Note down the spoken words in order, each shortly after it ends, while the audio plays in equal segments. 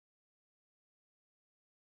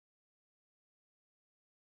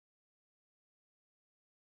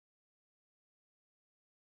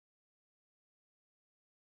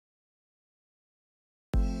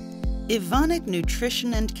Evonik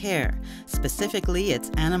Nutrition and Care, specifically its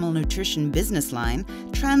animal nutrition business line,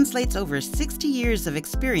 translates over 60 years of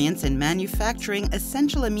experience in manufacturing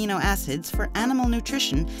essential amino acids for animal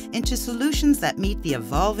nutrition into solutions that meet the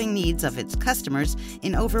evolving needs of its customers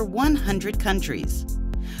in over 100 countries.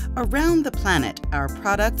 Around the planet, our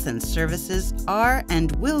products and services are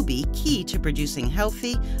and will be key to producing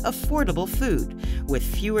healthy, affordable food with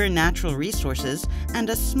fewer natural resources and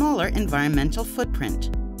a smaller environmental footprint.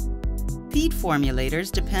 Feed formulators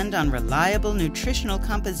depend on reliable nutritional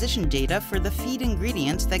composition data for the feed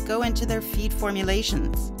ingredients that go into their feed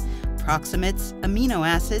formulations. Proximates, amino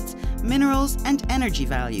acids, minerals, and energy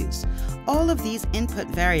values. All of these input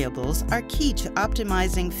variables are key to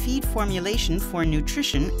optimizing feed formulation for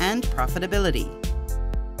nutrition and profitability.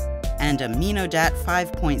 And AMINODat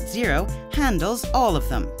 5.0 handles all of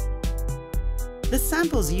them. The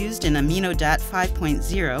samples used in AMINODat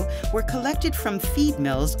 5.0 were collected from feed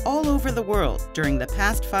mills all over the world during the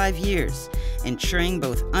past 5 years, ensuring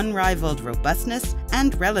both unrivaled robustness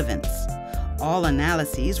and relevance. All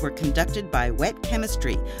analyses were conducted by wet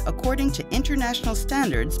chemistry according to international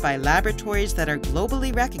standards by laboratories that are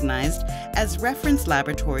globally recognized as reference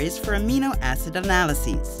laboratories for amino acid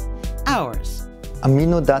analyses. Ours.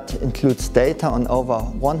 AMINODat includes data on over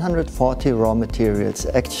 140 raw materials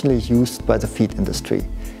actually used by the feed industry,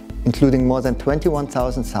 including more than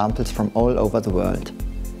 21,000 samples from all over the world.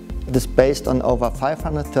 It is based on over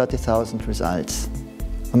 530,000 results.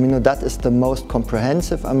 AMINODat is the most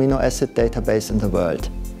comprehensive amino acid database in the world.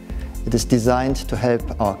 It is designed to help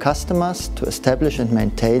our customers to establish and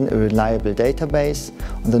maintain a reliable database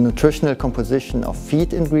on the nutritional composition of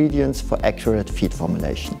feed ingredients for accurate feed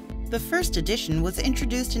formulation. The first edition was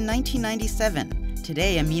introduced in 1997.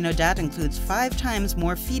 Today, AMINODat includes 5 times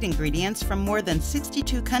more feed ingredients from more than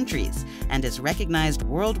 62 countries and is recognized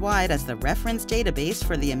worldwide as the reference database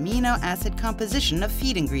for the amino acid composition of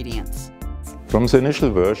feed ingredients. From the initial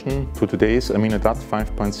version to today's AMINODat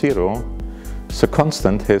 5.0, the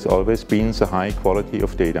constant has always been the high quality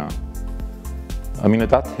of data.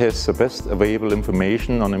 AMINODat has the best available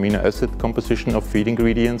information on amino acid composition of feed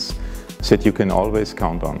ingredients that you can always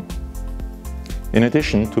count on. In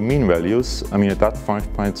addition to mean values, AMINODat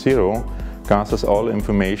 5.0 gathers all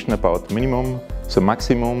information about minimum, the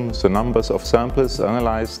maximum, the numbers of samples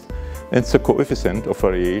analyzed, and the coefficient of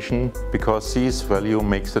variation, because this value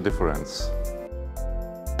makes the difference.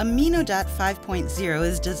 AMINODat 5.0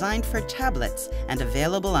 is designed for tablets and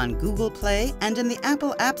available on Google Play and in the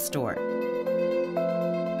Apple App Store.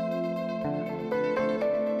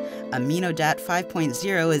 AMINODat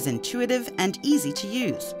 5.0 is intuitive and easy to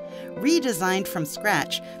use. Redesigned from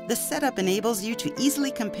scratch, the setup enables you to easily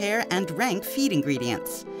compare and rank feed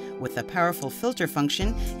ingredients. With the powerful filter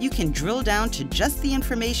function, you can drill down to just the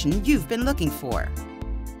information you've been looking for.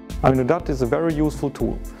 AMINODat is a very useful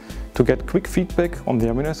tool to get quick feedback on the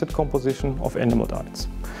amino acid composition of animal diets.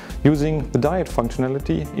 Using the diet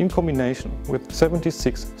functionality in combination with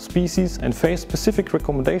 76 species and phase-specific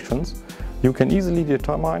recommendations, you can easily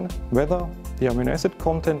determine whether the amino acid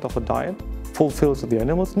content of a diet fulfills the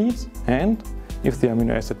animal's needs and if the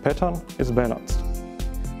amino acid pattern is balanced.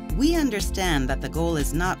 We understand that the goal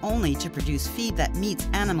is not only to produce feed that meets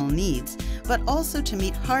animal needs, but also to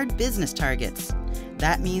meet hard business targets.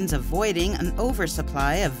 That means avoiding an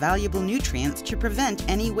oversupply of valuable nutrients to prevent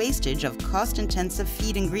any wastage of cost-intensive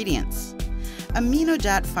feed ingredients.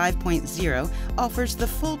 AMINODat 5.0 offers the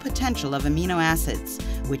full potential of amino acids,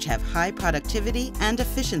 which have high productivity and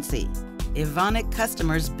efficiency. Evonik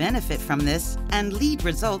customers benefit from this and lead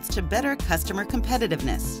results to better customer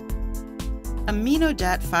competitiveness.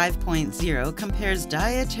 AMINODat 5.0 compares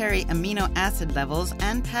dietary amino acid levels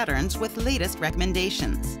and patterns with latest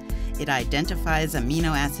recommendations. It identifies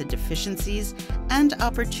amino acid deficiencies and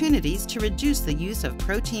opportunities to reduce the use of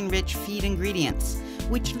protein-rich feed ingredients,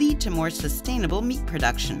 which lead to more sustainable meat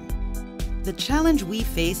production. The challenge we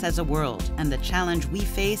face as a world and the challenge we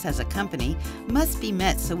face as a company must be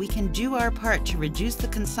met so we can do our part to reduce the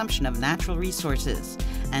consumption of natural resources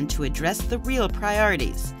and to address the real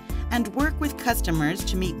priorities, and work with customers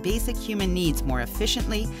to meet basic human needs more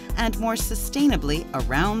efficiently and more sustainably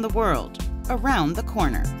around the world, around the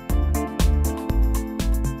corner.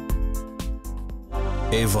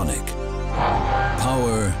 Evonik.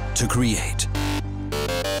 Power to create.